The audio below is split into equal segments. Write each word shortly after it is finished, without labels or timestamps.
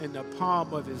in the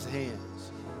palm of his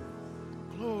hands.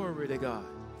 Glory to God.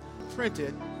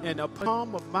 Printed in the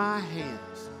palm of my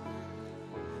hands.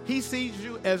 He sees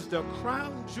you as the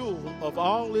crown jewel of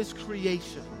all his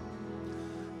creation.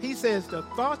 He says, the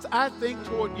thoughts I think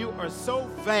toward you are so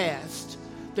vast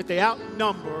that they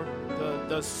outnumber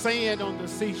the sand on the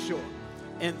seashore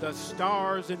and the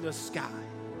stars in the sky.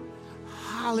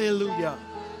 Hallelujah.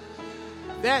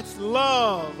 That's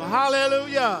love.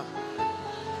 Hallelujah.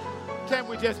 Can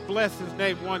we just bless his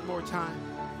name one more time?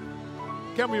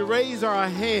 Can we raise our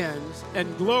hands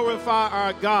and glorify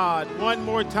our God one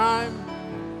more time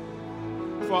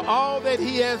for all that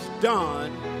he has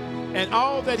done and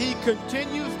all that he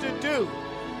continues to do?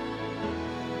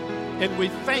 And we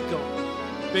thank him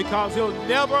because he'll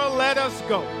never let us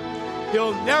go.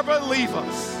 He'll never leave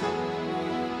us.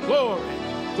 Glory,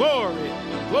 glory,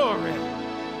 glory.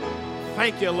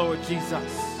 Thank you, Lord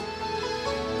Jesus.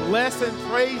 Bless and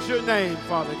praise your name,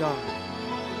 Father God.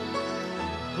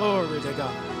 Glory to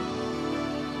God.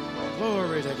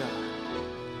 Glory to God.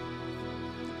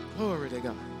 Glory to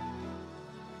God.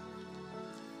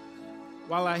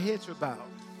 While our heads are bowed,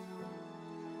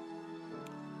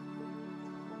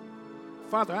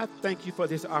 Father, I thank you for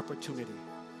this opportunity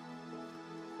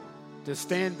to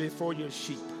stand before your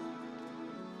sheep.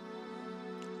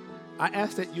 I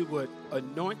ask that you would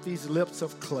anoint these lips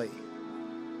of clay.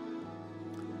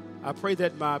 I pray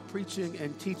that my preaching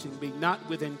and teaching be not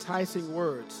with enticing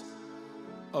words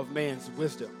of man's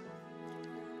wisdom,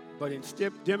 but in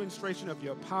demonstration of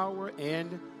your power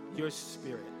and your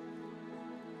spirit,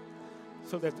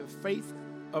 so that the faith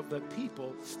of the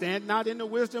people stand not in the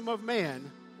wisdom of man,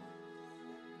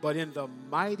 but in the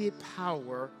mighty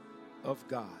power of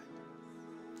God.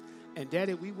 And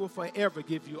Daddy, we will forever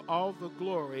give you all the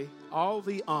glory, all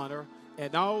the honor,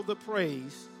 and all the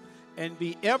praise, and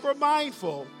be ever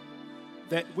mindful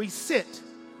that we sit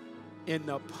in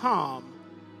the palm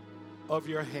of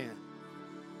your hand.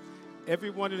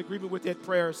 Everyone in agreement with that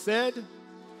prayer said,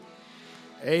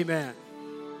 amen.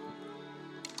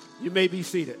 You may be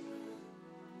seated.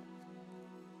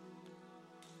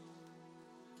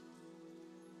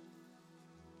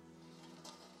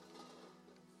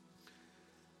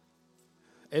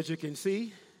 As you can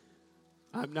see,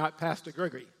 I'm not Pastor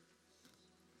Gregory.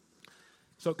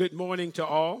 So good morning to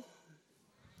all.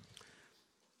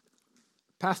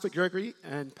 Pastor Gregory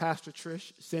and Pastor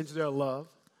Trish sends their love.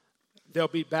 They'll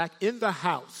be back in the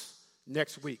house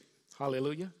next week.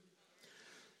 Hallelujah.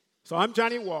 So I'm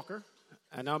Johnny Walker,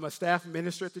 and I'm a staff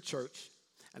minister at the church,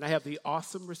 and I have the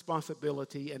awesome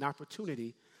responsibility and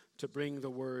opportunity to bring the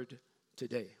word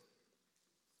today.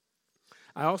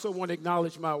 I also want to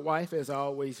acknowledge my wife, as I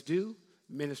always do,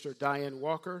 Minister Diane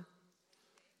Walker.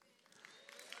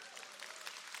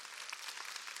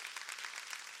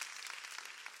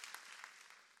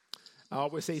 I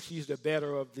always say she's the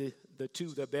better of the two,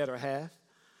 the better half.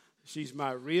 She's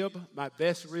my rib, my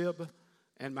best rib,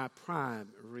 and my prime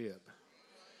rib.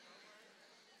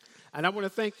 And I want to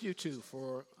thank you, too,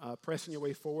 for pressing your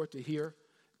way forward to hear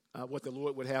what the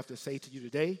Lord would have to say to you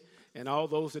today. And all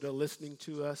those that are listening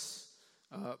to us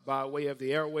by way of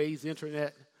the airways,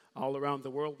 internet, all around the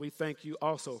world, we thank you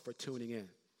also for tuning in.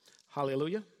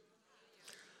 Hallelujah.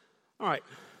 All right.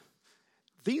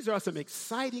 These are some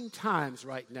exciting times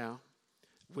right now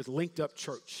with Linked Up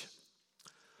Church.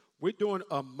 We're doing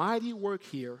a mighty work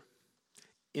here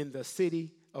in the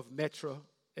city of Metro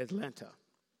Atlanta.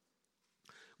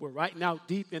 We're right now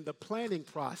deep in the planning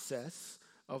process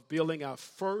of building our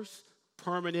first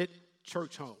permanent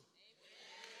church home.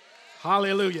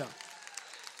 Hallelujah.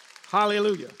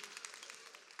 Hallelujah.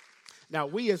 Now,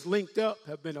 we as Linked Up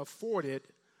have been afforded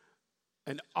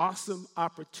an awesome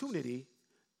opportunity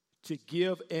to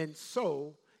give and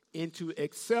sow into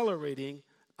accelerating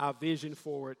our Vision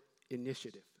Forward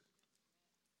initiative.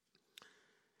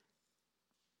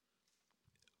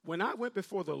 When I went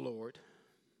before the Lord,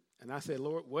 and I said,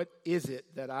 Lord, what is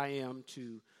it that I am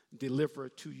to deliver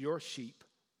to your sheep?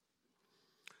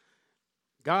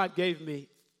 God gave me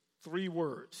 3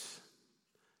 words: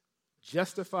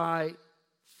 justified,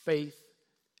 faith,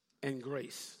 and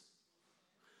grace.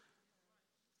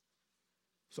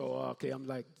 So, I'm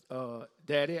like,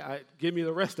 Daddy, give me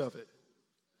the rest of it.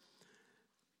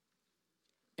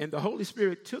 And the Holy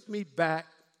Spirit took me back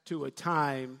to a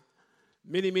time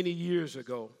many, many years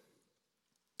ago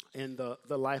in the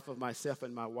life of myself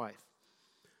and my wife.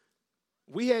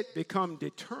 We had become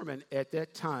determined at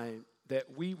that time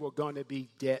that we were going to be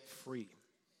debt-free.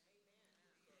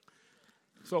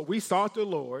 So we sought the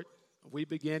Lord. We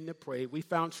began to pray. We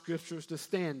found scriptures to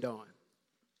stand on.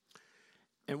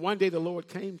 And one day the Lord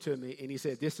came to me and he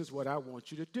said, this is what I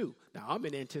want you to do. Now, I'm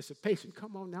in anticipation.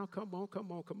 Come on now, come on, come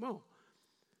on, come on.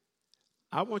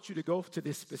 I want you to go to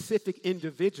this specific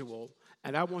individual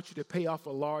and I want you to pay off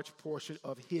a large portion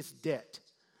of his debt.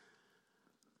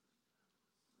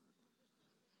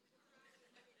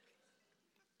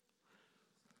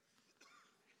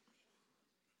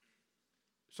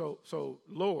 So,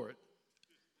 Lord,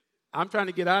 I'm trying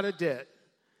to get out of debt.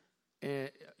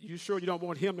 And you sure you don't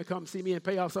want him to come see me and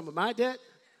pay off some of my debt?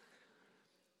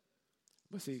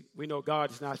 But see, we know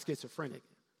God is not schizophrenic.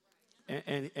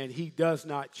 And he does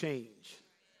not change.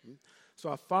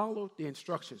 So I followed the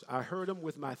instructions. I heard them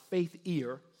with my faith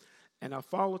ear, and I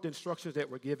followed the instructions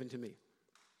that were given to me.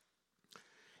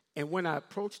 And when I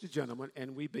approached the gentleman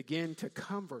and we began to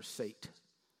conversate,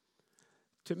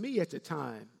 to me at the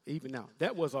time, even now,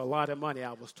 that was a lot of money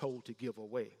I was told to give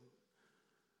away.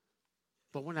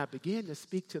 But when I began to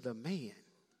speak to the man,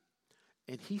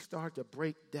 and he started to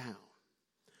break down,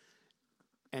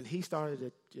 and he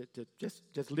started to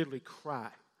just literally cry.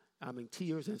 I mean,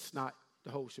 tears and snot,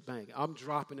 the whole shebang. I'm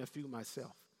dropping a few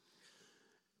myself.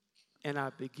 And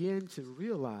I began to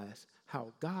realize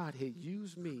how God had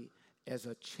used me as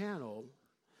a channel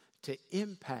to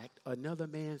impact another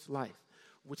man's life,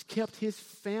 which kept his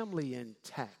family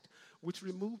intact, which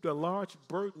removed a large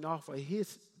burden off of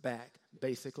his back,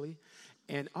 basically,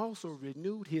 and also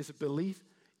renewed his belief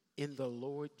in the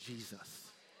Lord Jesus.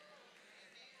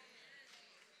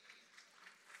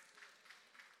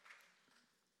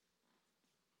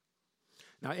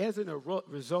 Now, as a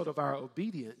result of our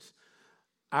obedience,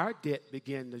 our debt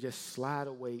began to just slide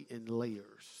away in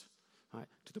layers, right,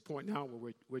 to the point now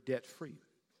where we're debt-free.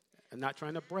 I'm not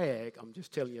trying to brag. I'm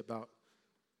just telling you about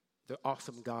the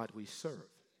awesome God we serve.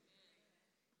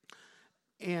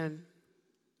 And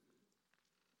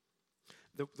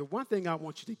the one thing I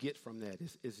want you to get from that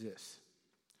is this.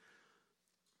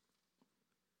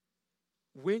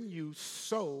 When you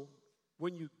sow,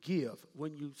 when you give,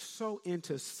 when you sow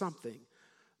into something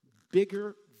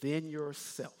bigger than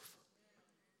yourself,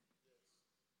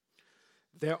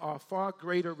 there are far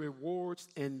greater rewards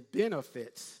and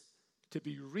benefits to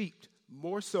be reaped,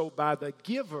 more so by the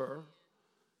giver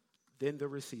than the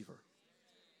receiver.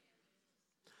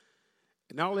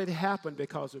 And all it happened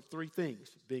because of three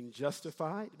things: being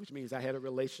justified, which means I had a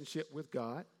relationship with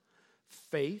God;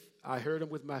 faith, I heard him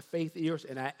with my faith ears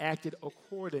and I acted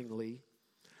accordingly;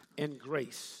 and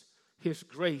grace, his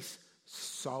grace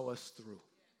saw us through.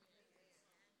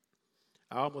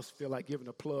 I almost feel like giving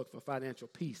a plug for Financial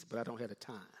Peace, but I don't have the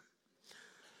time.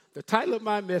 The title of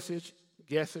my message,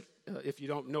 guess it, if you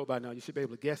don't know by now, you should be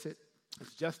able to guess it.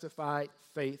 It's Justified,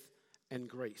 Faith, and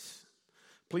Grace.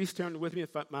 Please turn with me.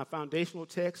 My foundational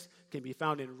text can be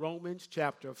found in Romans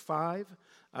chapter 5.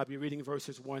 I'll be reading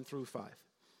verses 1 through 5.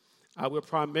 I will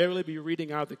primarily be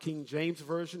reading out of the King James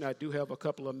Version. I do have a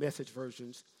couple of message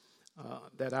versions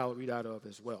that I'll read out of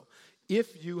as well.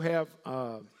 If you have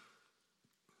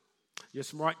your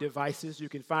smart devices, you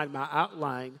can find my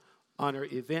outline under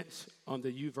events on the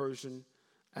YouVersion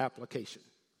application.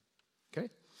 Okay?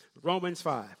 Romans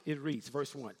 5, it reads,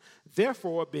 verse 1.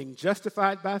 Therefore, being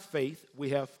justified by faith,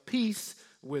 we have peace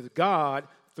with God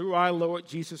through our Lord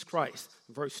Jesus Christ.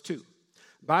 Verse 2.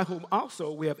 By whom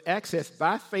also we have access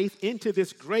by faith into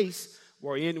this grace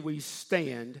wherein we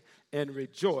stand and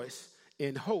rejoice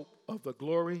in hope of the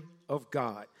glory of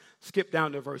God. Skip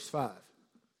down to verse 5.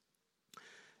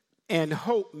 And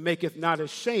hope maketh not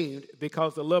ashamed,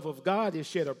 because the love of God is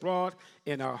shed abroad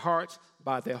in our hearts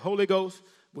by the Holy Ghost,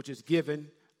 which is given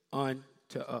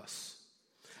unto us.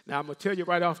 Now, I'm going to tell you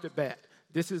right off the bat,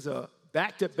 this is a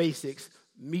back to basics,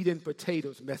 meat and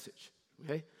potatoes message,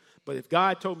 okay? But if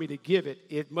God told me to give it,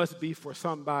 it must be for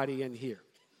somebody in here.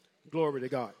 Glory to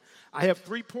God. I have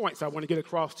 3 points I want to get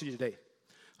across to you today.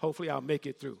 Hopefully, I'll make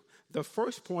it through. The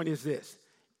first point is this: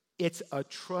 it's a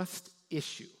trust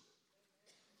issue.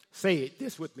 Say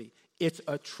this with me. It's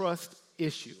a trust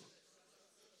issue.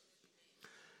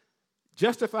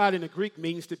 Justified in the Greek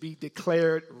means to be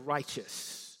declared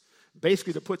righteous.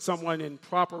 Basically, to put someone in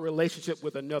proper relationship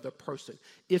with another person.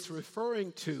 It's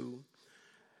referring to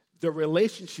the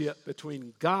relationship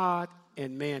between God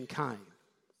and mankind.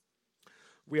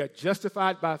 We are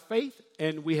justified by faith,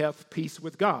 and we have peace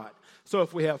with God. So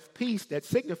if we have peace, that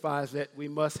signifies that we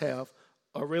must have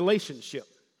a relationship.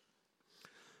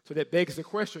 So that begs the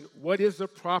question, what is the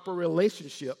proper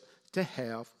relationship to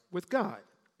have with God?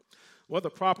 Well, the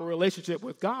proper relationship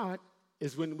with God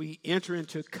is when we enter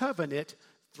into covenant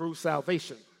through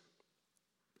salvation.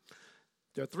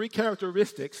 There are 3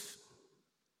 characteristics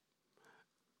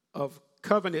of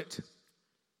covenant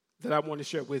that I want to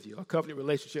share with you, a covenant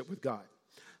relationship with God.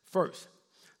 First,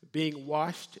 being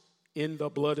washed in the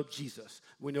blood of Jesus.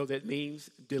 We know that means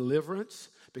deliverance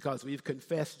because we've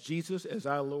confessed Jesus as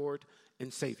our Lord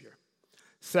and Savior.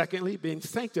 Secondly, being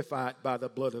sanctified by the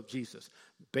blood of Jesus.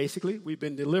 Basically, we've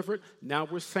been delivered, now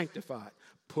we're sanctified,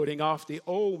 putting off the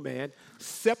old man,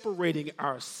 separating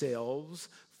ourselves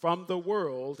from the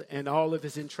world and all of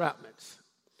its entrapments.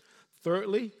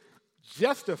 Thirdly,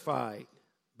 justified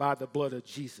by the blood of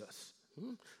Jesus.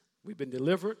 We've been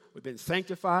delivered, we've been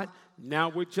sanctified, now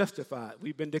we're justified.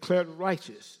 We've been declared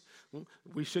righteous.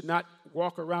 We should not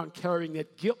walk around carrying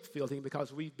that guilt feeling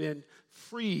because we've been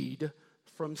freed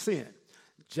from sin.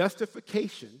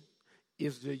 Justification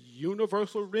is the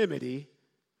universal remedy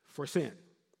for sin.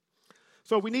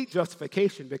 So we need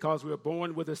justification because we're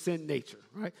born with a sin nature,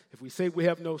 right? If we say we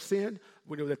have no sin,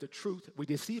 we know that the truth, we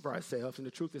deceive ourselves and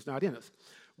the truth is not in us,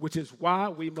 which is why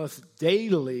we must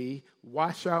daily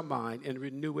wash our mind and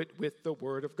renew it with the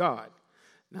Word of God.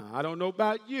 Now, I don't know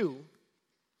about you,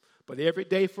 but every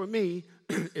day for me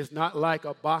is not like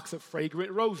a box of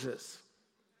fragrant roses.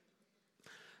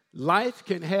 Life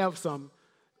can have some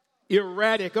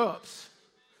erratic ups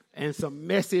and some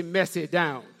messy, messy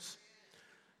downs.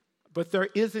 But there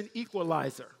is an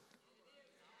equalizer.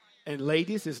 And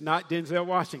ladies, it's not Denzel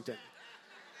Washington.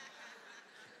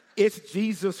 It's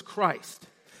Jesus Christ.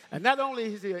 And not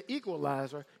only is he an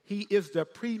equalizer, he is the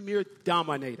premier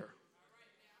dominator.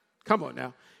 Come on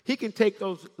now. He can take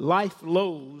those life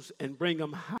lows and bring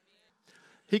them high.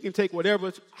 He can take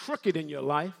whatever's crooked in your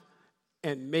life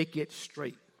and make it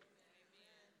straight.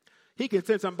 He can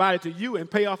send somebody to you and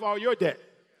pay off all your debt.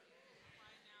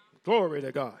 Glory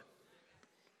to God.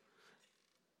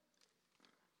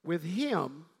 With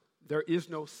him, there is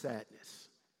no sadness.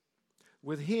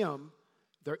 With him,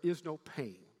 there is no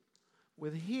pain.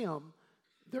 With him,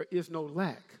 there is no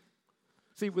lack.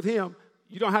 See, with him,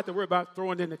 you don't have to worry about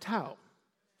throwing in the towel.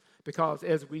 Because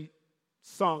as we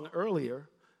sung earlier,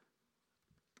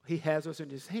 he has us in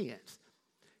his hands.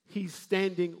 He's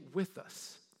standing with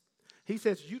us. He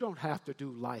says, you don't have to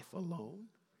do life alone.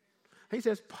 He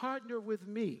says, partner with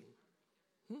me.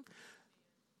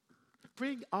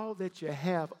 Bring all that you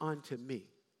have unto me.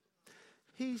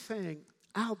 He's saying,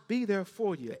 I'll be there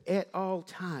for you at all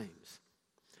times.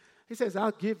 He says,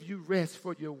 I'll give you rest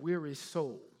for your weary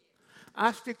soul.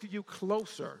 I stick to you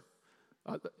closer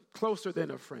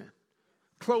than a friend,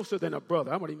 closer than a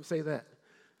brother. I won't even say that.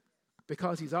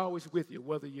 Because he's always with you,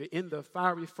 whether you're in the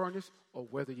fiery furnace or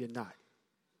whether you're not.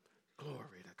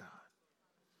 Glory to God.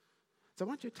 So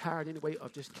aren't you tired anyway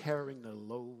of just carrying the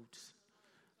loads?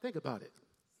 Think about it.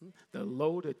 The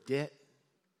load of debt,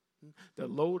 the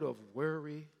load of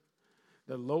worry,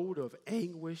 the load of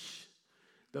anguish,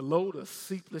 the load of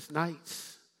sleepless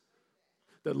nights,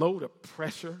 the load of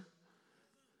pressure,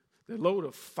 the load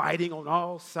of fighting on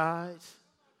all sides.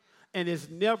 And it's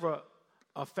never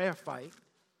a fair fight.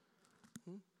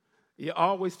 You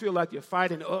always feel like you're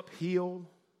fighting uphill.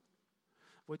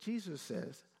 Well, Jesus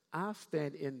says, I'll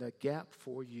stand in the gap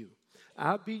for you.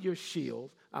 I'll be your shield.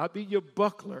 I'll be your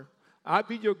buckler. I'll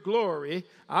be your glory.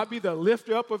 I'll be the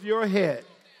lifter up of your head.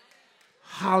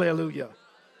 Hallelujah.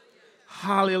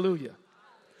 Hallelujah.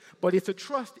 But it's a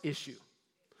trust issue.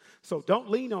 So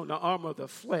don't lean on the arm of the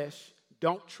flesh.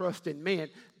 Don't trust in man.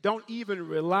 Don't even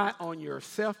rely on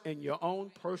yourself and your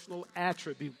own personal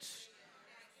attributes.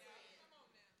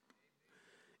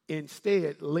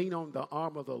 Instead, lean on the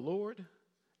arm of the Lord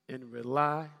and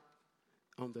rely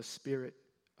on the Spirit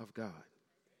of God.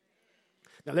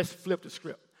 Now let's flip the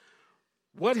script.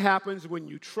 What happens when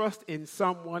you trust in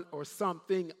someone or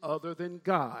something other than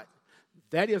God?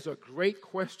 That is a great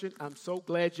question. I'm so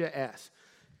glad you asked.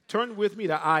 Turn with me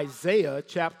to Isaiah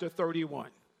chapter 31.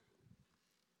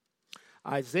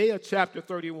 Isaiah chapter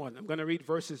 31. I'm going to read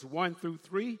verses 1 through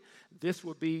 3. This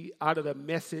will be out of the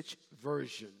Message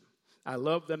version. I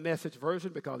love the Message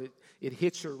version because it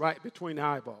hits you right between the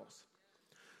eyeballs.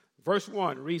 Verse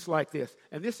 1 reads like this,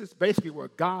 and this is basically where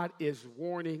God is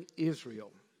warning Israel.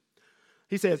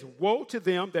 He says, woe to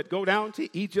them that go down to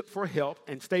Egypt for help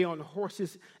and stay on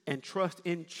horses and trust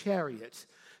in chariots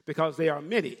because they are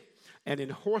many, and in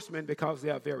horsemen because they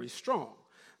are very strong.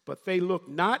 But they look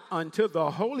not unto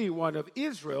the Holy One of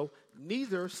Israel,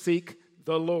 neither seek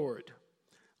the Lord.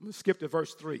 I'm going to skip to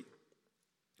verse 3.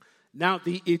 Now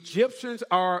the Egyptians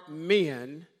are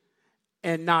men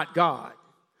and not God,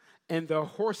 and the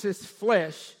horses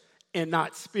flesh and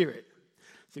not spirit.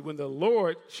 See, when the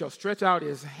Lord shall stretch out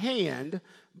his hand,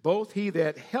 both he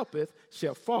that helpeth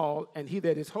shall fall, and he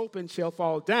that is hoping shall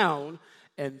fall down,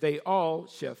 and they all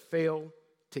shall fail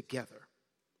together.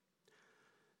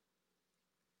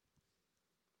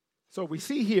 So we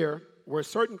see here where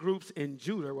certain groups in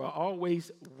Judah were always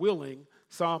willing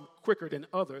some quicker than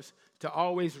others, to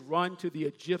always run to the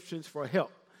Egyptians for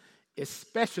help,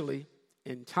 especially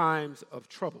in times of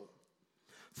trouble.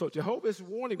 So Jehovah is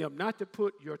warning them not to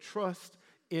put your trust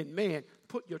in man,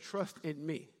 put your trust in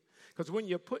me. Because when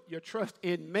you put your trust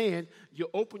in man, you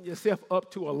open yourself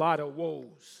up to a lot of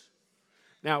woes.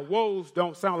 Now, woes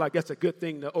don't sound like that's a good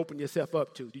thing to open yourself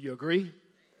up to. Do you agree?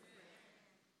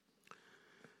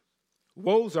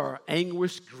 Woes are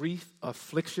anguish, grief,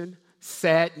 affliction,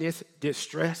 sadness,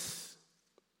 distress.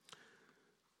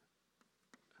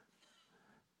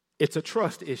 It's a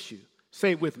trust issue.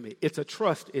 Say it with me. It's a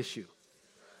trust issue.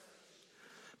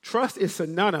 Trust is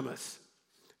synonymous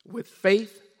with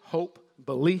faith, hope,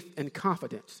 belief, and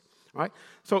confidence. Right?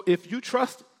 So if you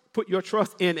put your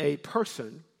trust in a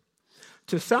person,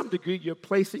 to some degree, you're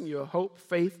placing your hope,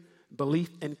 faith, belief,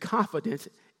 and confidence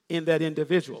in that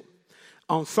individual.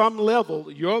 On some level,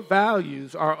 your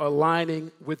values are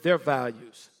aligning with their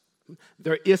values.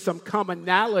 There is some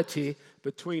commonality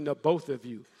between the both of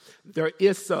you. There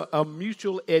is a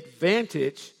mutual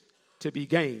advantage to be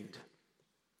gained.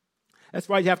 That's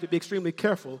why you have to be extremely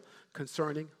careful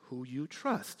concerning who you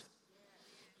trust.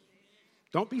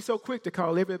 Don't be so quick to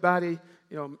call everybody,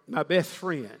 my best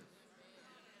friend.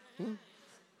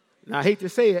 Now, I hate to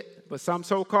say it, but some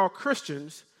so-called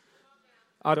Christians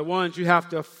are the ones you have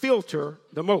to filter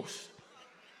the most.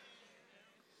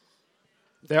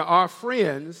 There are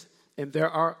friends and there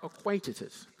are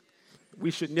acquaintances. We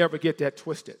should never get that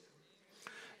twisted.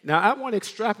 Now, I want to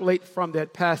extrapolate from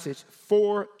that passage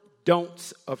 4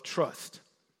 don'ts of trust.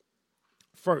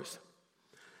 First,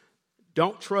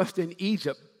 don't trust in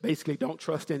Egypt. Basically, don't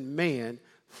trust in man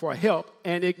for help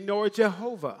and ignore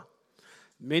Jehovah.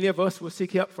 Many of us will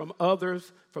seek help from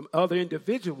others, from other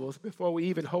individuals, before we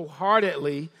even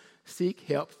wholeheartedly seek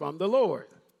help from the Lord.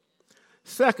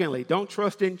 Secondly, don't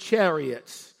trust in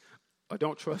chariots or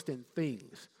don't trust in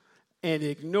things and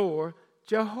ignore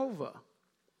Jehovah.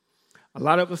 A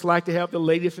lot of us like to have the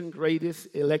latest and greatest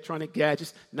electronic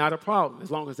gadgets. Not a problem,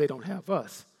 as long as they don't have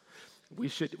us.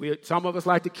 Some of us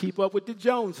like to keep up with the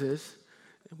Joneses,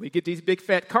 and we get these big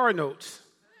fat car notes.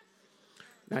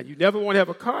 Now, you never want to have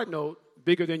a car note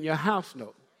bigger than your house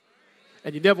note.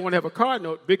 And you never want to have a car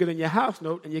note bigger than your house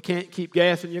note and you can't keep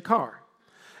gas in your car.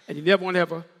 And you never want to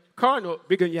have a car note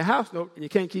bigger than your house note and you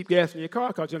can't keep gas in your car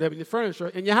because you don't have any furniture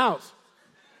in your house.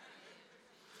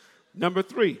 Number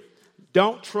 3,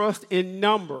 don't trust in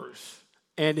numbers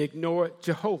and ignore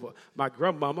Jehovah. My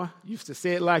grandmama used to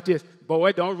say it like this: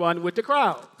 boy, don't run with the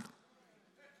crowd.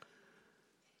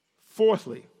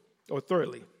 Fourthly, when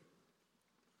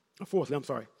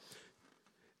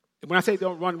I say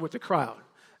don't run with the crowd,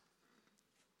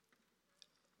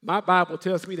 my Bible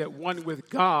tells me that one with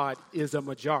God is a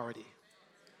majority.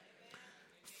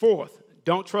 Fourth,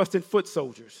 don't trust in foot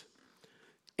soldiers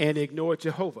and ignore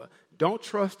Jehovah. Don't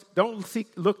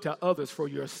look to others for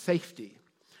your safety,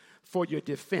 for your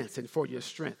defense, and for your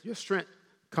strength. Your strength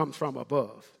comes from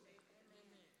above.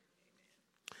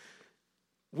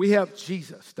 We have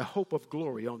Jesus, the hope of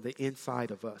glory, on the inside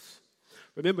of us.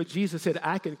 Remember, Jesus said,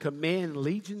 I can command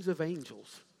legions of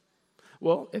angels.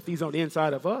 Well, if he's on the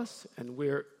inside of us and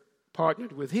we're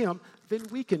partnered with him, then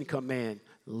we can command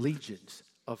legions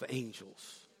of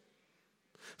angels.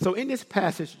 So in this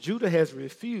passage, Judah has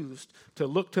refused to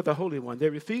look to the Holy One. They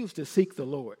refuse to seek the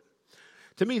Lord.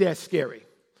 To me, that's scary,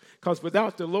 because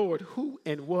without the Lord, who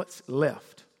and what's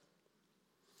left?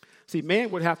 See,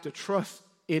 man would have to trust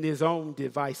in his own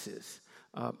devices.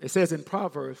 It says in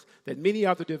Proverbs that many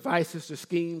are the devices, the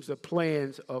schemes, the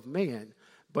plans of man,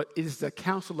 but it is the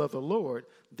counsel of the Lord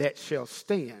that shall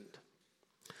stand.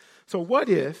 So what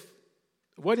if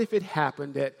it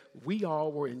happened that we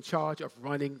all were in charge of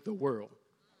running the world?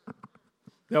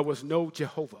 There was no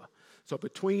Jehovah. So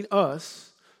between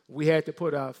us, we had to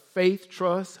put our faith,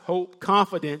 trust, hope,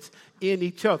 confidence in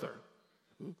each other.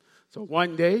 So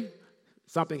one day,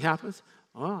 something happens.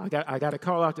 I got to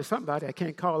call out to somebody. I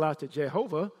can't call out to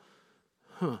Jehovah.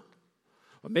 Or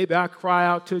maybe I cry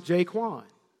out to Jaquan.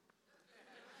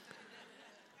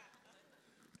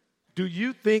 Do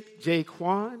you think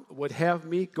Jaquan would have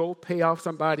me go pay off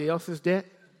somebody else's debt?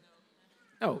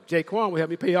 No, Jaquan would have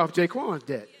me pay off Jaquan's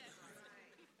debt.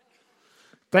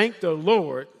 Thank the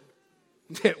Lord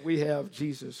that we have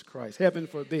Jesus Christ. Heaven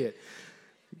forbid.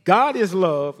 God is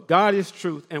love. God is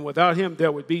truth. And without him,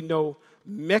 there would be no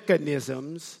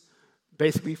mechanisms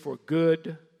basically for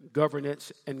good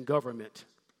governance and government.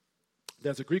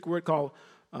 There's a Greek word called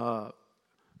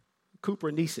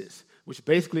kupernesis, which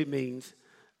basically means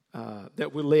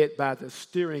that we're led by the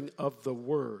steering of the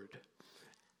word.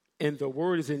 And the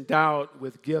word is endowed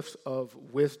with gifts of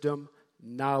wisdom,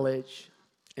 knowledge,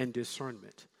 and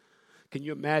discernment. Can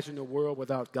you imagine a world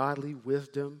without godly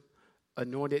wisdom,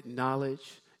 anointed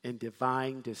knowledge, and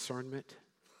divine discernment?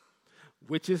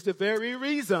 Which is the very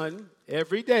reason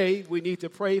every day we need to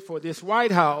pray for this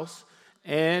White House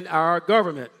and our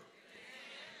government.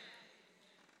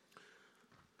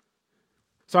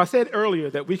 So I said earlier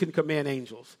that we can command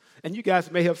angels. And you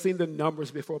guys may have seen the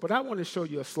numbers before, but I want to show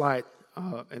you a slide,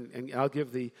 and I'll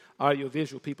give the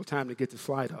audiovisual people time to get the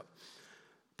slide up.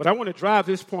 But I want to drive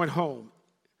this point home.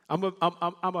 I'm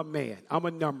a man. I'm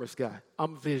a numbers guy.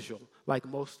 I'm visual, like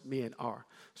most men are.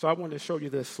 So I want to show you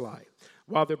this slide.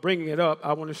 While they're bringing it up,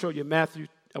 I want to show you Matthew.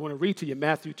 I want to read to you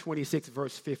Matthew 26,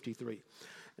 verse 53.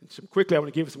 And quickly, I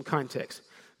want to give you some context.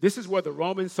 This is where the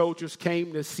Roman soldiers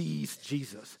came to seize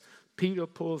Jesus. Peter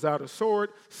pulls out a sword,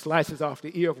 slices off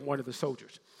the ear of one of the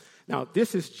soldiers. Now,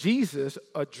 this is Jesus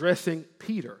addressing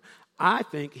Peter. I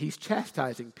think he's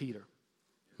chastising Peter.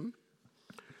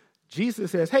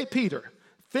 Jesus says, "Hey, Peter,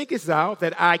 thinkest thou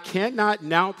that I cannot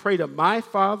now pray to my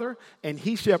Father, and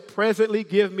he shall presently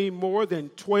give me more than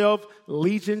 12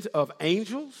 legions of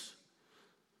angels?"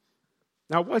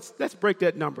 Now, let's break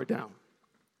that number down.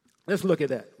 Let's look at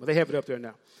that. Well, they have it up there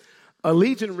now. A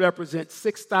legion represents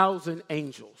 6,000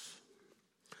 angels.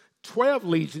 12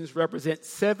 legions represent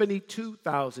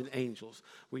 72,000 angels.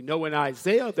 We know in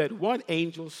Isaiah that one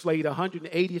angel slayed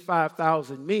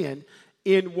 185,000 men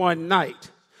in one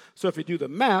night. So if you do the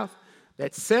math,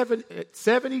 that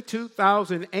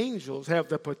 72,000 angels have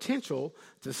the potential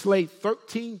to slay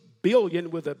 13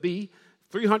 billion with a B,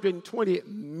 320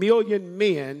 million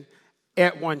men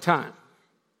at one time.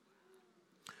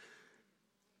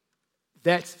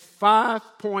 That's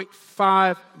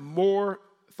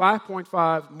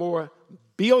 5.5 more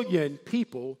billion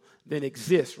people than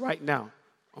exist right now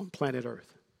on planet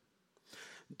Earth.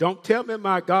 Don't tell me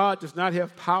my God does not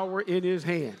have power in his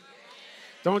hand.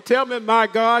 Don't tell me my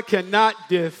God cannot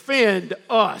defend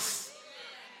us.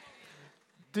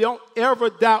 Don't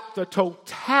ever doubt the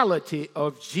totality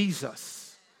of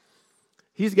Jesus.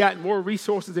 He's got more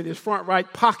resources in his front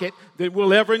right pocket than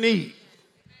we'll ever need.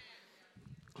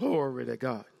 Glory to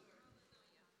God.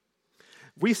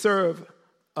 We serve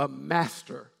a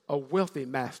master, a wealthy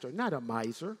master, not a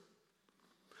miser.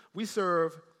 We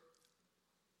serve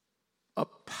a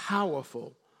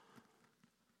powerful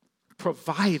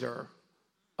provider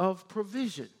of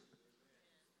provision.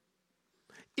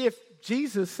 If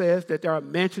Jesus says that there are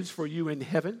mansions for you in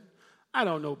heaven, I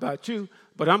don't know about you,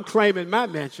 but I'm claiming my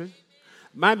mansion.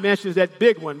 My mansion is that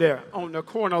big one there on the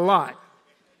corner lot.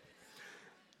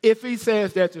 If he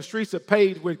says that the streets are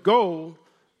paved with gold,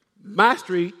 my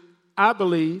street, I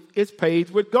believe, is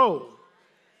paved with gold.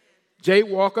 J.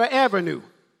 Walker Avenue.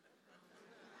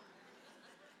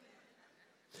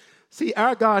 See,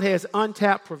 our God has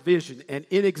untapped provision and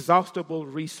inexhaustible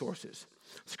resources.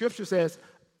 Scripture says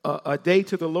a day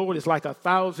to the Lord is like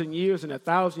 1,000 years, and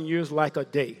 1,000 years like a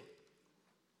day.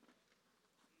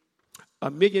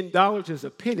 $1 million is a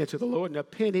penny to the Lord, and a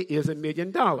penny is $1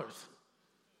 million.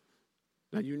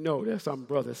 Now, you know there's some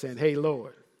brother saying, "Hey,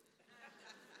 Lord,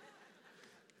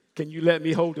 can you let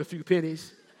me hold a few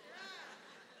pennies?"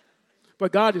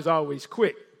 But God is always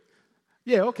quick.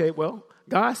 Yeah, okay, well,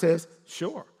 God says,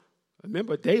 sure.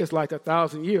 Remember, a day is like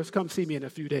 1,000 years. Come see me in a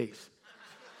few days.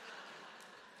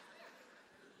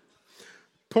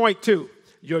 Point 2,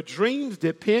 your dreams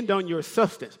depend on your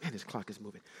substance. Man, this clock is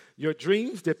moving. Your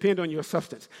dreams depend on your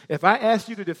substance. If I asked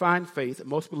you to define faith,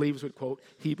 most believers would quote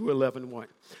Hebrews 11:1.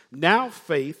 Now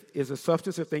faith is the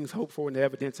substance of things hoped for and the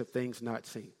evidence of things not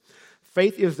seen.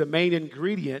 Faith is the main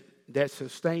ingredient that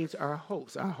sustains our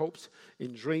hopes. Our hopes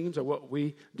and dreams are what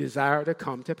we desire to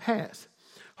come to pass.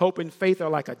 Hope and faith are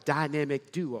like a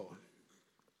dynamic duo.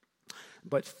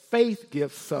 But faith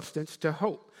gives substance to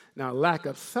hope. Now, lack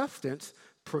of substance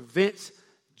prevents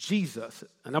Jesus,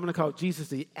 and I'm going to call Jesus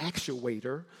the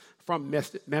actuator, from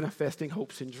manifesting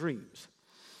hopes and dreams.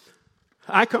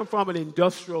 I come from an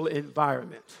industrial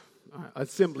environment,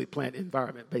 assembly plant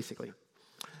environment, basically.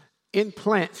 In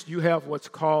plants, you have what's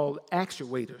called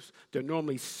actuators. They're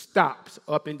normally stops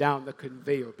up and down the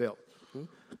conveyor belt.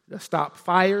 They stop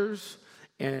fires,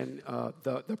 and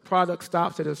the product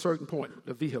stops at a certain point,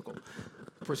 the vehicle.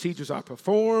 Procedures are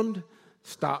performed,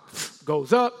 stop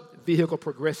goes up, vehicle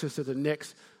progresses to the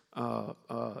next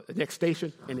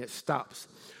station, and it stops.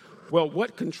 Well,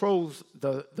 what controls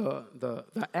the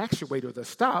actuator, the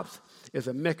stops, is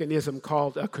a mechanism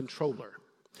called a controller.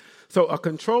 So a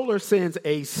controller sends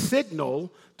a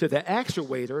signal to the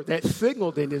actuator. That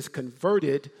signal then is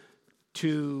converted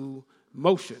to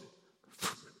motion.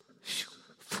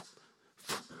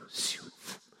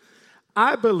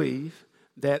 I believe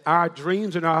that our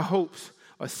dreams and our hopes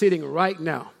are sitting right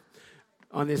now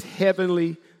on this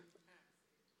heavenly.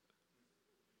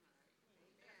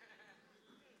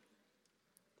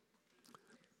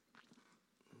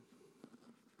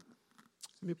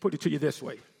 Let me put it to you this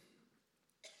way.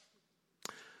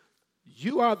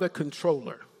 You are the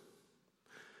controller.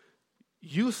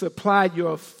 You supply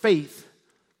your faith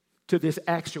to this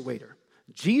actuator.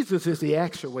 Jesus is the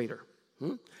actuator.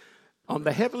 On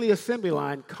the heavenly assembly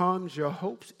line comes your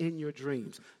hopes in your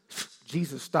dreams.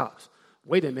 Jesus stops.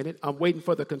 Wait a minute. I'm waiting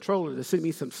for the controller to send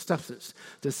me some substance,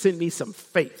 to send me some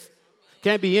faith.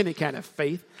 Can't be any kind of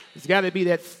faith. It's got to be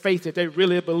that faith that they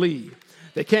really believe.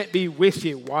 They can't be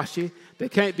wishy-washy. They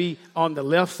can't be on the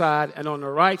left side and on the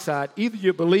right side. Either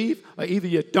you believe or either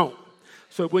you don't.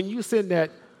 So when you send that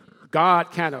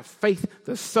God kind of faith,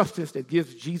 the substance that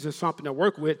gives Jesus something to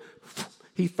work with,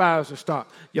 he fires a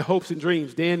stop. Your hopes and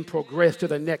dreams then progress to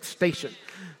the next station.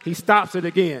 He stops it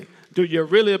again. Do you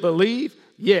really believe?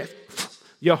 Yes.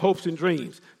 Your hopes and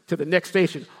dreams to the next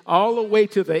station, all the way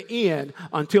to the end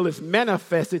until it's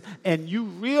manifested and you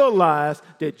realize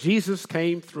that Jesus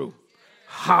came through.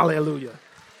 Hallelujah.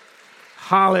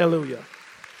 Hallelujah.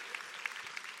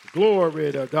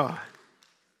 Glory to God.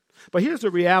 But here's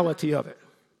the reality of it.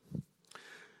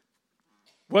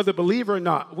 Whether believer or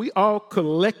not, we all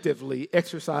collectively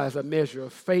exercise a measure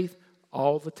of faith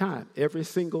all the time, every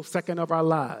single second of our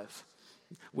lives.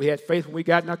 We had faith when we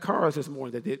got in our cars this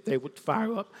morning that they would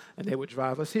fire up and they would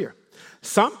drive us here.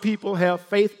 Some people have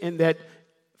faith in that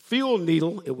fuel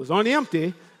needle. It was on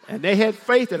empty, and they had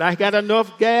faith that I got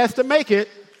enough gas to make it.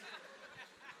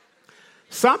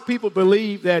 Some people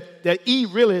believe that E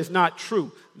really is not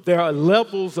true. There are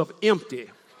levels of empty.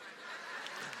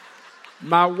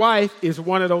 My wife is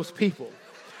one of those people.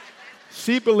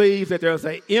 She believes that there's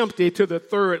an empty to the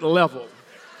third level.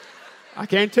 I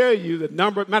can't tell you the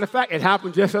number. Matter of fact, it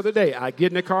happened just the other day. I get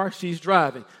in the car, she's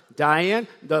driving. Diane,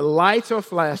 the lights are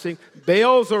flashing,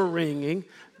 bells are ringing.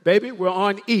 Baby, we're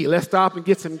on E. Let's stop and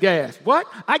get some gas. What?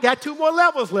 I got 2 more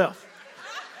levels left.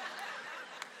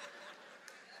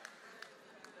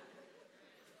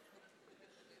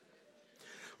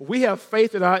 We have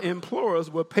faith that our employers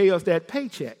will pay us that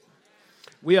paycheck.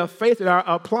 We have faith that our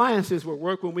appliances will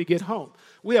work when we get home.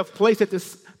 We have faith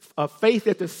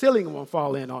that the ceiling won't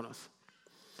fall in on us.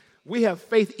 We have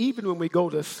faith even when we go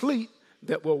to sleep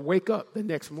that we'll wake up the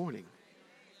next morning.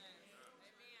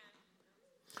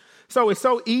 So it's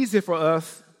so easy for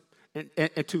us and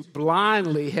to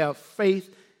blindly have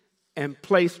faith and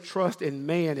place trust in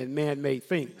man and man-made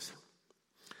things.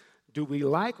 Do we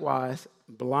likewise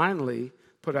blindly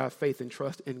put our faith and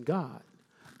trust in God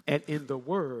and in the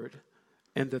Word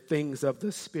and the things of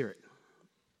the Spirit?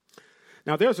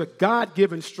 Now, there's a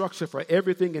God-given structure for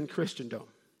everything in Christendom.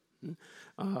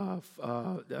 Husband,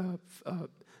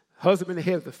 the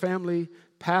head of the family,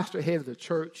 pastor, head of the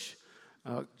church,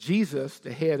 Jesus,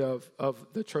 the head of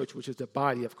the church, which is the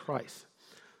body of Christ.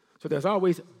 So there's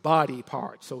always body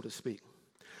parts, so to speak.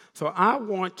 So I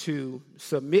want to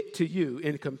submit to you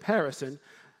in comparison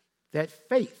that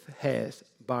faith has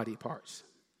body parts.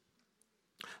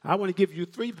 I want to give you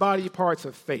 3 body parts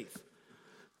of faith.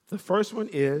 The first one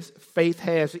is faith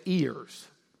has ears.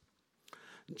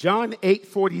 John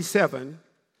 8:47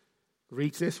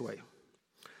 reads this way.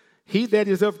 He that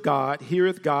is of God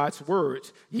heareth God's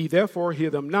words. Ye therefore hear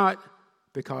them not,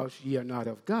 because ye are not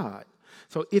of God.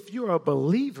 So if you're a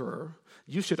believer,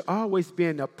 you should always be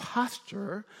in a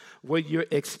posture where you're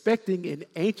expecting and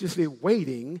anxiously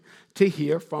waiting to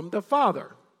hear from the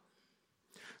Father.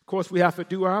 Of course, we have to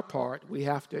do our part. We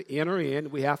have to enter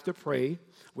in. We have to pray.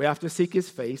 We have to seek His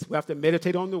face. We have to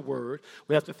meditate on the Word.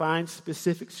 We have to find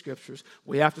specific scriptures.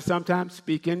 We have to sometimes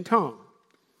speak in tongue.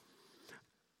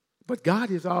 But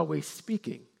God is always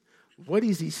speaking. What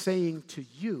is He saying to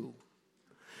you?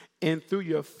 And through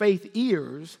your faith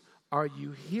ears, are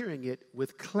you hearing it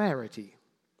with clarity?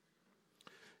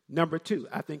 Number 2,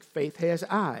 I think faith has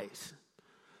eyes.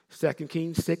 2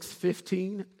 Kings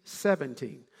 6:15,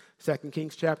 17. 2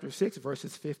 Kings chapter 6,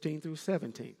 verses 15 through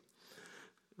 17.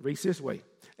 Reads this way.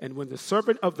 And when the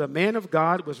servant of the man of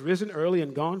God was risen early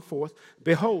and gone forth,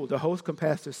 behold, the host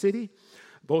compassed the city,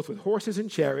 both with horses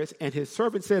and chariots. And his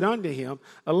servant said unto him,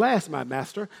 Alas, my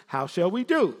master, how shall we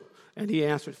do? And he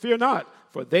answered, Fear not,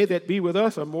 for they that be with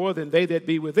us are more than they that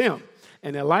be with them.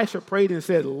 And Elisha prayed and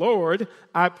said, Lord,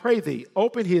 I pray thee,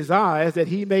 open his eyes that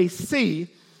he may see.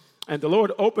 And the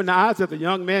Lord opened the eyes of the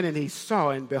young man, and he saw,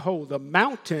 and behold, the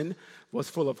mountain was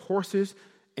full of horses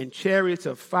and chariots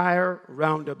of fire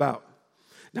round about.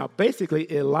 Now, basically,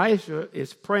 Elisha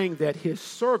is praying that his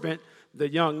servant, the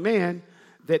young man,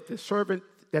 that the servant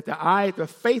that the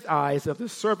faith eyes of the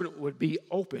servant would be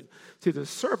open. See, the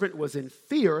servant was in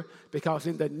fear because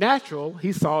in the natural,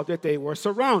 he saw that they were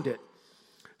surrounded.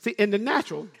 See, in the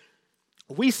natural,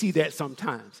 we see that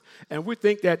sometimes, and we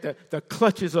think that the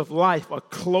clutches of life are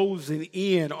closing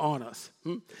in on us,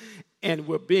 and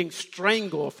we're being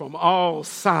strangled from all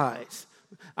sides.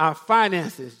 Our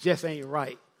finances just ain't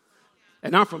right.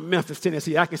 And I'm from Memphis,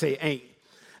 Tennessee. I can say ain't.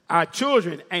 Our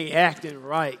children ain't acting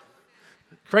right.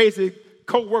 Crazy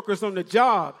co-workers on the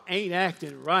job ain't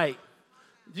acting right.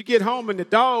 You get home and the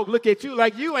dog look at you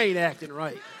like you ain't acting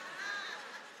right.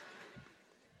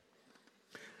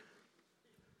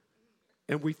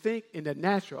 And we think in the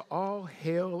natural, all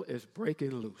hell is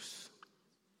breaking loose.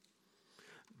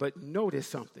 But notice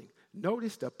something.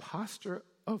 Notice the posture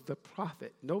of the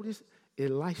prophet. Notice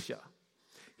Elisha.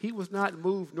 He was not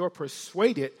moved nor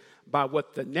persuaded by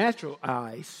what the natural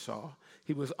eyes saw.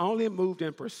 He was only moved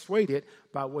and persuaded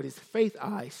by what his faith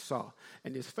eyes saw.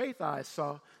 And his faith eyes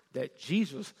saw that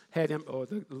Jesus had him, or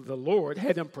the Lord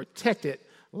had him protected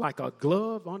like a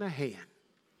glove on a hand.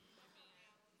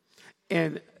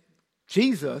 And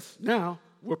Jesus now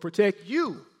will protect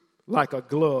you like a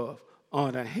glove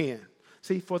on a hand.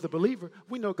 See, for the believer,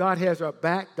 we know God has our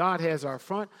back, God has our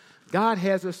front, God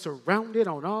has us surrounded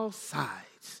on all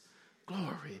sides.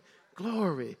 Glory,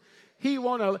 glory. He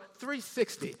won't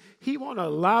 360. He won't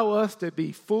allow us to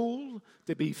be fooled,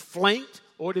 to be flanked,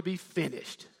 or to be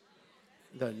finished.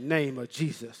 In the name of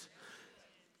Jesus.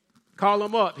 Call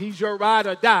him up. He's your ride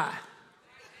or die.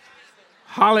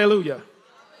 Hallelujah.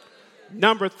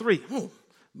 Number 3,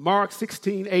 Mark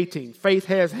 16:18. Faith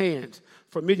has hands.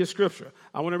 Familiar scripture.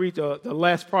 I want to read the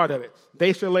last part of it.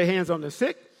 They shall lay hands on the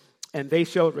sick, and they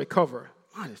shall recover.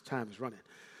 My, this time is running.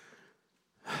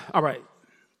 All right.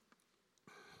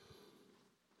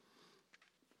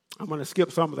 I'm going to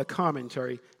skip some of the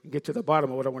commentary and get to the bottom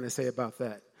of what I want to say about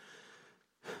that.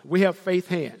 We have faith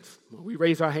hands. We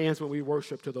raise our hands when we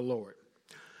worship to the Lord.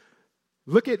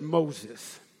 Look at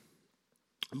Moses.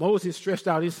 Moses stretched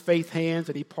out his faith hands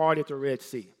and he parted the Red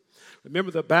Sea.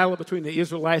 Remember the battle between the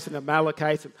Israelites and the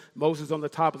Amalekites, and Moses on the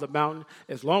top of the mountain?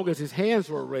 As long as his hands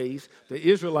were raised, the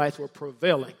Israelites were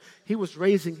prevailing. He was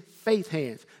raising faith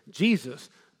hands. Jesus,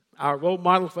 our role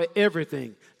model for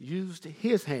everything, used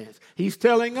his hands. He's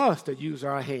telling us to use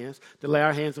our hands, to lay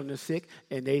our hands on the sick,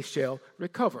 and they shall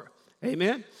recover.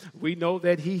 Amen? We know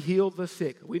that he healed the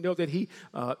sick. We know that he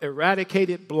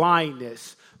eradicated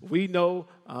blindness. We know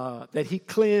that he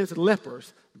cleansed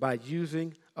lepers by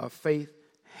using a faith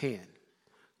hand.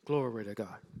 Glory to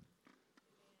God.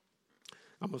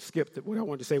 I'm going to skip what I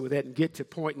wanted to say with that and get to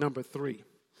point number 3.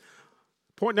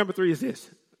 Point number 3 is this.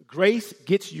 Grace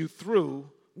gets you through.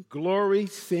 Glory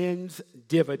sends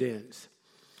dividends.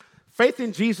 Faith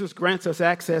in Jesus grants us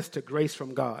access to grace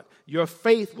from God. Your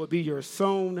faith will be your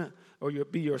sown, or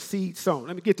be your seed sown.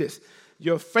 Let me get this.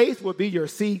 Your faith will be your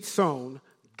seed sown.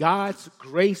 God's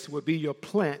grace will be your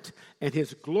plant, and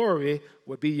his glory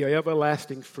will be your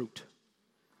everlasting fruit.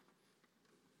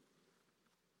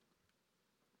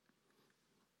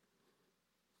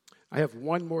 I have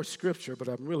one more scripture, but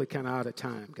I'm really kind of out of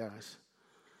time, guys.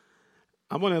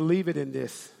 I'm going to leave it in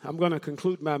this. I'm going to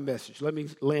conclude my message. Let me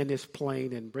land this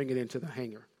plane and bring it into the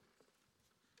hangar.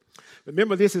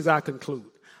 Remember this as I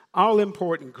conclude.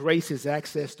 All-important grace is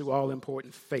access to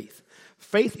all-important faith.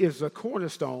 Faith is the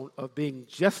cornerstone of being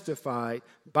justified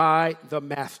by the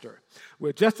Master.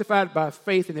 We're justified by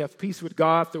faith and have peace with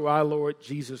God through our Lord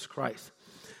Jesus Christ.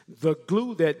 The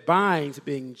glue that binds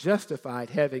being justified,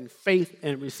 having faith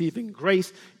and receiving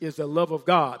grace, is the love of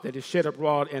God that is shed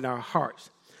abroad in our hearts.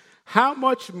 How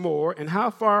much more and how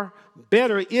far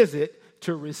better is it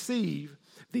to receive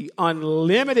the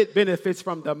unlimited benefits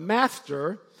from the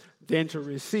Master than to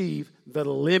receive the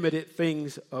limited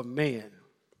things of man?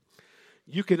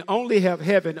 You can only have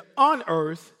heaven on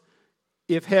earth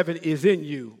if heaven is in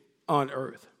you on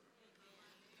earth.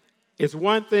 It's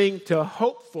one thing to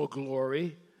hope for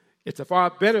glory. It's a far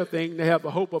better thing to have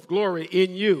the hope of glory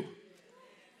in you.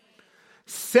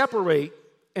 Separate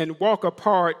and walk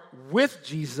apart with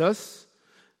Jesus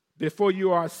before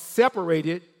you are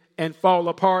separated and fall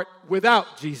apart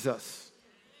without Jesus.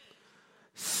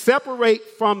 Separate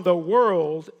from the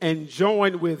world and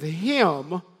join with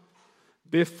him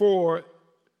before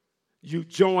you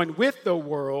join with the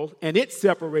world and it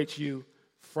separates you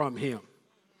from him.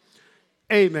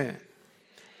 Amen.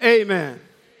 Amen.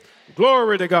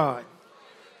 Glory to God.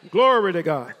 Glory to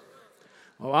God.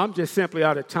 Well, I'm just simply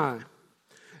out of time.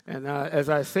 And as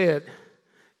I said,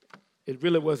 it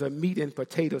really was a meat and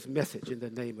potatoes message in the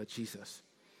name of Jesus.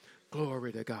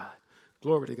 Glory to God.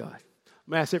 Glory to God.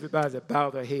 I'm going to ask everybody to bow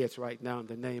their heads right now in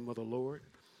the name of the Lord.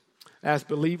 As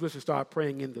believers, we start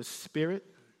praying in the Spirit.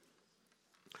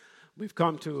 We've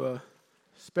come to a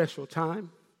special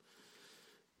time.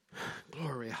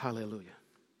 Glory, hallelujah.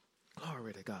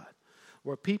 Glory to God.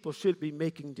 Where people should be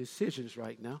making decisions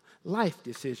right now. Life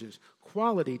decisions,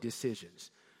 quality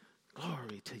decisions.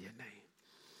 Glory to your name.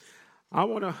 I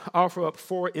want to offer up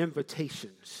 4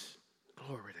 invitations.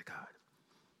 Glory to God.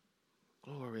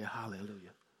 Glory,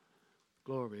 hallelujah.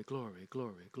 Glory, glory,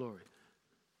 glory, glory.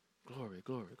 Glory,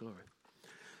 glory, glory.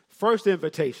 First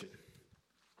invitation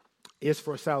is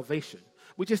for salvation.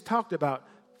 We just talked about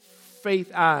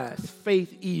faith eyes,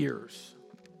 faith ears,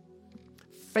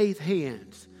 faith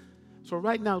hands. So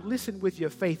right now, listen with your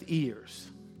faith ears.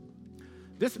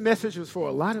 This message is for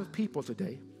a lot of people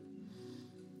today.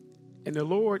 And the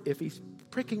Lord, if he's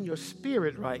pricking your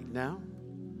spirit right now,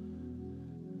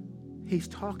 he's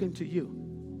talking to you.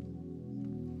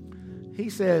 He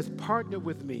says, partner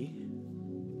with me,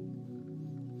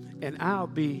 and I'll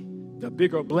be the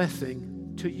bigger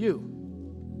blessing to you.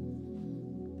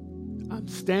 I'm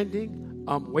standing,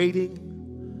 I'm waiting.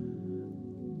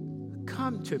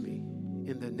 Come to me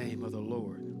in the name of the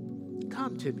Lord.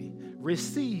 Come to me.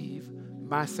 Receive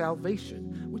my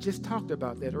salvation. We just talked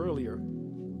about that earlier.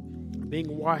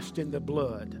 Being washed in the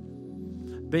blood,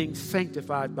 being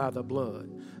sanctified by the blood,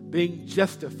 being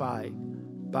justified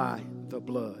by the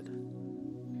blood.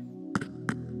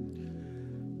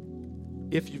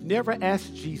 If you've never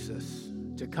asked Jesus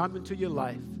to come into your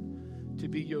life, to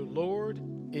be your Lord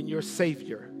and your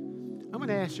Savior, I'm going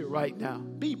to ask you right now,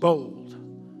 be bold.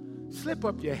 Slip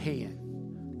up your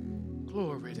hand.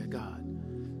 Glory to God.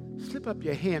 Slip up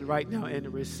your hand right now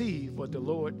and receive what the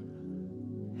Lord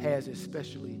has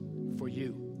especially for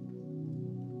you.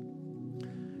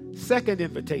 Second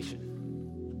invitation.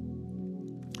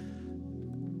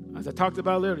 As I talked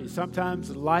about earlier,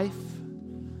 sometimes life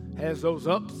has those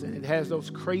ups and it has those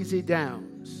crazy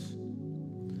downs.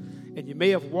 And you may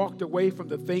have walked away from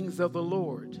the things of the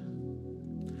Lord.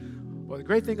 Well, the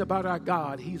great thing about our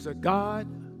God, he's a God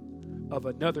of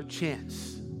another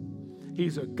chance.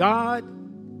 He's a God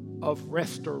of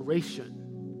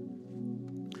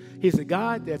restoration. He's a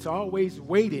God that's always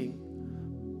waiting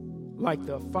like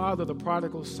the father of the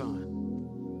prodigal son.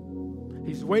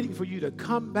 He's waiting for you to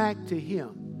come back to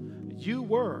him. You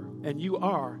were and you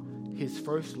are his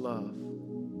first love.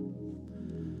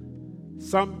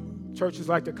 Some churches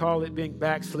like to call it being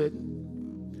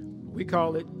backslidden. We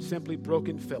call it simply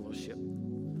broken fellowship.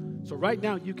 So right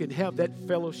now you can have that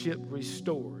fellowship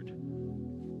restored.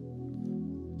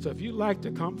 So if you'd like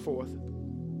to come forth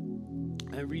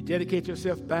and rededicate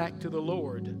yourself back to the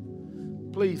Lord,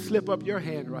 please slip up your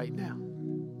hand right now.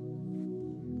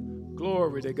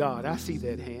 Glory to God. I see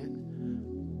that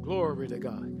hand. Glory to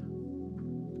God.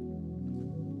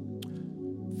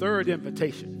 Third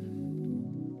invitation.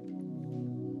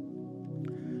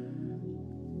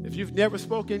 If you've never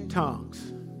spoken in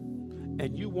tongues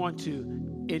and you want to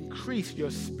increase your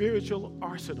spiritual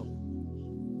arsenal,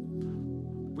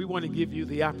 we want to give you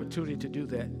the opportunity to do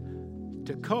that,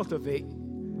 to cultivate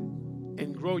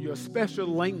and grow your special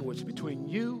language between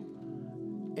you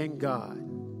and God.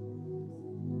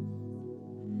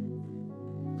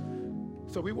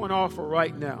 So we want to offer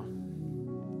right now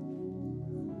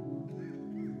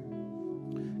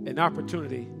an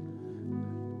opportunity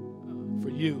for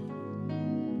you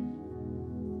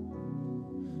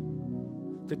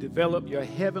to develop your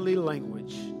heavenly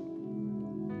language.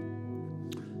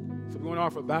 So we want to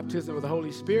offer baptism with the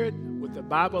Holy Spirit with the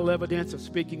Bible evidence of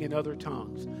speaking in other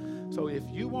tongues. So if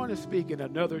you want to speak in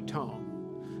another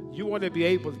tongue, you want to be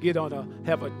able to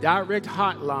have a direct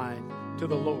hotline to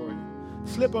the Lord,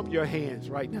 slip up your hands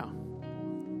right now.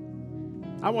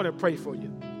 I want to pray for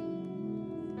you.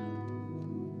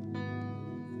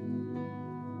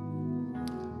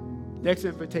 Next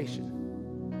invitation.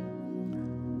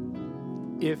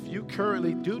 If you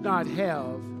currently do not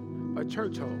have a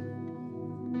church home,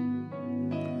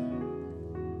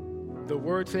 the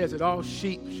word says that all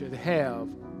sheep should have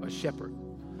a shepherd.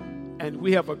 And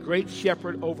we have a great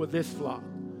shepherd over this flock,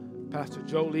 Pastor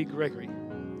Joe Lee Gregory.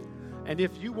 And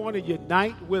if you want to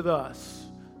unite with us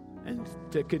and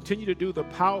to continue to do the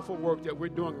powerful work that we're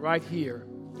doing right here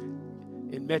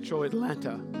in Metro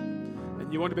Atlanta,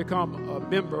 and you want to become a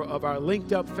member of our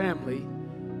linked up family,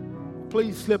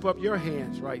 please slip up your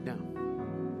hands right now.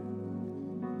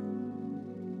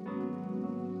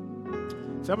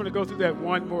 So I'm going to go through that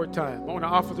one more time. I want to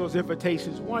offer those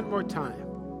invitations one more time.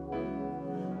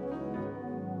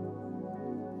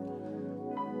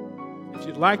 If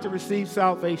you'd like to receive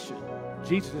salvation,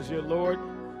 Jesus is your Lord,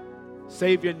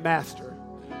 Savior, and Master,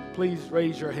 please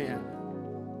raise your hand.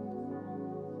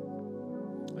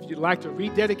 If you'd like to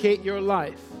rededicate your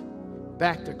life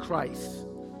back to Christ,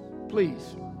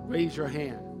 please raise your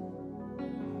hand.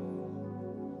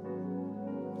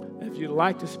 If you'd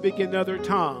like to speak in other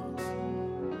tongues,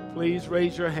 please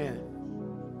raise your hand.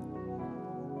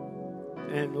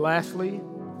 And lastly,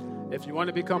 if you want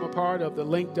to become a part of the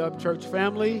Linked Up Church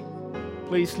family,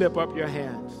 please slip up your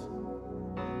hands.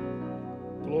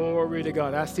 Glory to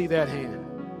God. I see that hand.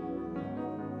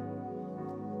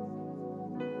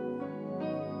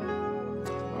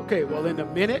 Okay, well, in a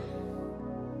minute,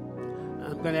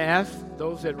 I'm going to ask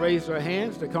those that raised their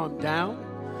hands to come down.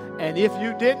 And if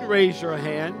you didn't raise your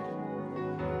hand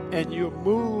and you're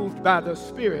moved by the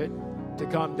Spirit to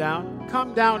come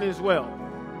down as well.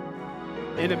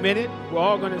 In a minute, we're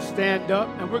all going to stand up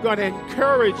and we're going to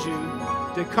encourage you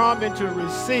to come and to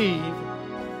receive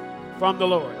from the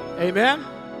Lord. Amen?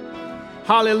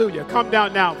 Hallelujah. Come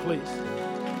down now, please.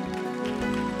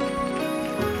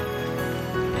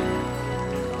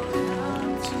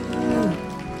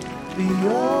 The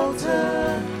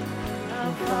altar,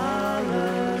 our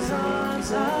Father's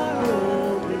arms are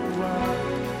open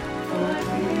wide.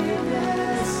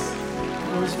 Forgiveness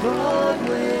was bought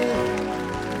with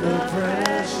the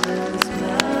precious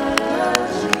blood of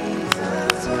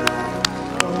Jesus Christ.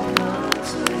 Come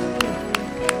to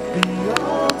the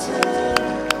altar.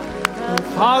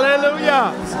 Hallelujah.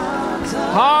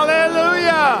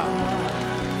 Hallelujah.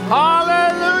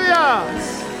 Hallelujah.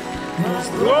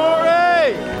 Glory.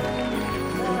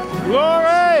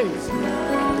 Glory.